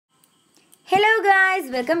Hello guys,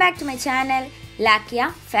 welcome back to my channel LAKIA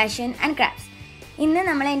Fashion and Crafts. ഇന്ന്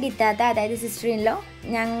നമ്മൾ എൻ്റെ ഇത്താത്ത അതായത് സിസ്റ്റർ ഇൻ ലോ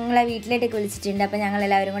ഞങ്ങളെ വീട്ടിലേക്ക് വിളിച്ചിട്ടുണ്ട്. അപ്പോൾ ഞങ്ങൾ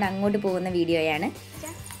എല്ലാവരും കൂടെ അങ്ങോട്ട് പോകുന്ന വീഡിയോയാണ്.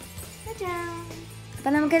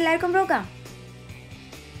 അപ്പോൾ നമുക്ക് എല്ലാവർക്കും പോകാം.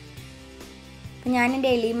 അപ്പോൾ ഞാൻ എൻ്റെ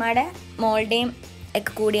എലിമാടെ മോളുടെയും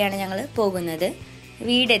ഒക്കെ കൂടിയാണ് ഞങ്ങൾ പോകുന്നത്.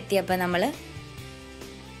 വീടെത്തിയപ്പോൾ നമ്മൾ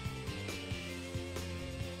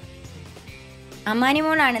അമ്മാനി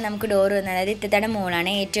മോളാണ് നമുക്ക് ഡോർ വന്നത്. അതായത് ഇത്തത്തയുടെ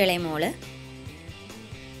മോളാണ്, ഏറ്റവും ഇളയ മോള്.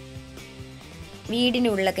 വീടിൻ്റെ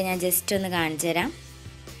ഉള്ളിലൊക്കെ ഞാൻ ജസ്റ്റ് ഒന്ന് കാണിച്ചു തരാം.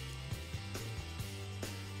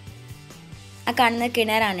 ആ കാണുന്ന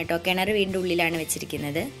കിണറാണ് കേട്ടോ. കിണർ വീടിൻ്റെ ഉള്ളിലാണ്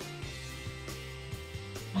വെച്ചിരിക്കുന്നത്.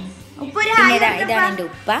 പിന്നെ ഇതാണ് എൻ്റെ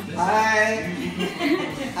ഉപ്പ.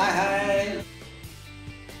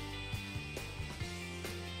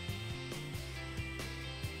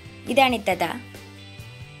 ഇതാണ് ഇത്തത്ത.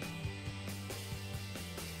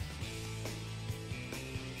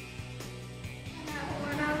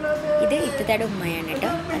 ഇത് ഇത്തത്തയുടെ ഉമ്മയാണ് കേട്ടോ.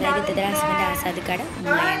 അതായത് ഇത്തത്തയുടെ ഹസ്ബൻഡ് ആസാദിക്കാട്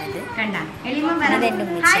ഉമ്മയാണിത്. അതെൻ്റെ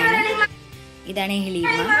ഉമ്മച്ചാണ്. ഇതാണ്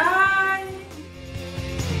ഹലീമ.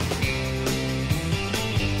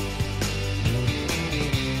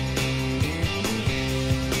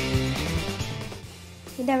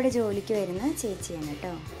 ഇതവിടെ ജോലിക്ക് വരുന്ന ചേച്ചിയാണ്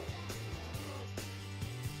കേട്ടോ.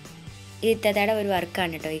 ഇത് ഇത്തത്തയുടെ ഒരു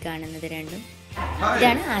വർക്കാണ് കേട്ടോ ഈ കാണുന്നത് രണ്ടും.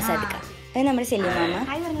 ഇതാണ് ആസാദിക്ക. അത് നമ്മുടെ സെല്ലിമാമ.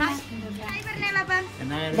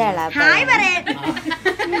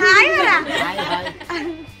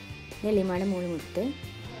 എലിമാടെ മൂന്ന് മുത്ത്.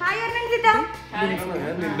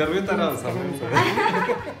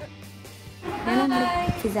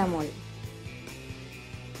 ഫിസ മോൾ.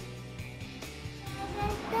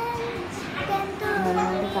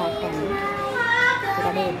 പാട്ടാണ്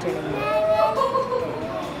ഇവിടെ ഏറ്റവും.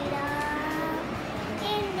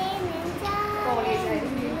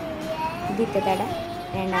 ഇത് ഇത്തത്തയുടെ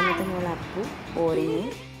രണ്ടാമത്തെ മോൾ അപ്പു ഓറിഞ്ഞു.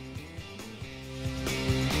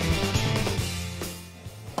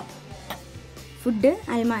 ഫുഡ്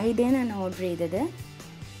ഇതേന്നാണ് ഓർഡർ ചെയ്തത്.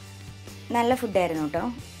 നല്ല ഫുഡായിരുന്നു കേട്ടോ.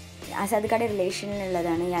 ആസാദിക്കാട്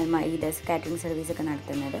റിലേഷനിലുള്ളതാണ് ഈ അൽമായിദസ് കാറ്ററിംഗ് സർവീസൊക്കെ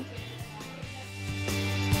നടത്തുന്നത്.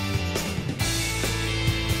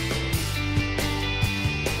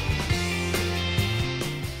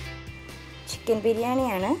 ചിക്കൻ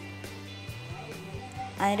ബിരിയാണിയാണ്.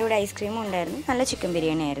 അതിൻ്റെ കൂടെ ഐസ്ക്രീമും ഉണ്ടായിരുന്നു. നല്ല ചിക്കൻ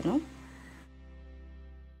ബിരിയാണി ആയിരുന്നു.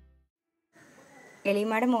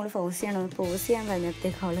 എലിമാടെ മോള് ഫൗസിയാണ്. പോസ് ചെയ്യാൻ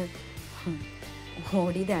പറഞ്ഞപ്പോഴത്തേക്ക് അവള്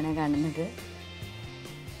ഓടിയതാണ് കാണുന്നത്.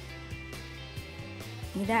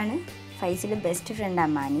 ഇതാണ് ഫൈസിലെ ബെസ്റ്റ് ഫ്രണ്ട്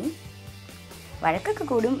അമ്മാനി. വഴക്കൊക്കെ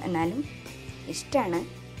കൂടും, എന്നാലും ഇഷ്ടമാണ്.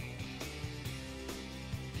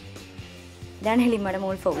 ഇതാണ് എലിമാടെ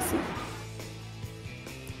മോൾ ഫൗസി.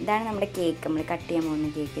 ഇതാണ് നമ്മുടെ കേക്ക്, നമ്മൾ കട്ട് ചെയ്യാൻ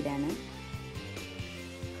പോകുന്ന കേക്ക്. ഇതാണ്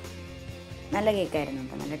നല്ല കേക്കായിരുന്നു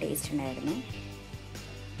കേട്ടോ. നല്ല ടേസ്റ്റ് ഉണ്ടായിരുന്നു.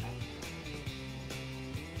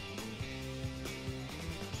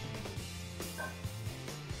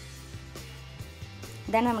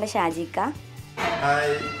 ഇതാണ് നമ്മുടെ ഷാജിക്ക.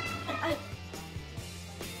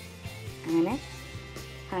 അങ്ങനെ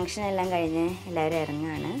ഫങ്ഷൻ എല്ലാം കഴിഞ്ഞ് എല്ലാവരും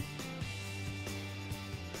ഇറങ്ങാണ്.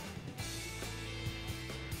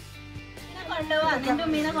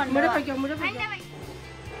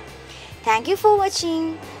 Thank you for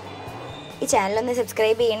watching. ഈ ചാനലൊന്ന്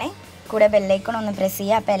സബ്സ്ക്രൈബ് ചെയ്യണേ. കൂടെ ബെല്ലൈക്കൺ ഒന്ന് പ്രസ്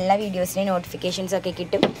ചെയ്യുക. അപ്പോൾ എല്ലാ വീഡിയോസിൻ്റെയും നോട്ടിഫിക്കേഷൻസൊക്കെ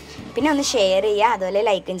കിട്ടും. പിന്നെ ഒന്ന് ഷെയർ ചെയ്യുക, അതുപോലെ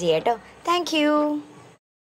ലൈക്കും ചെയ്യാം കേട്ടോ. Thank you.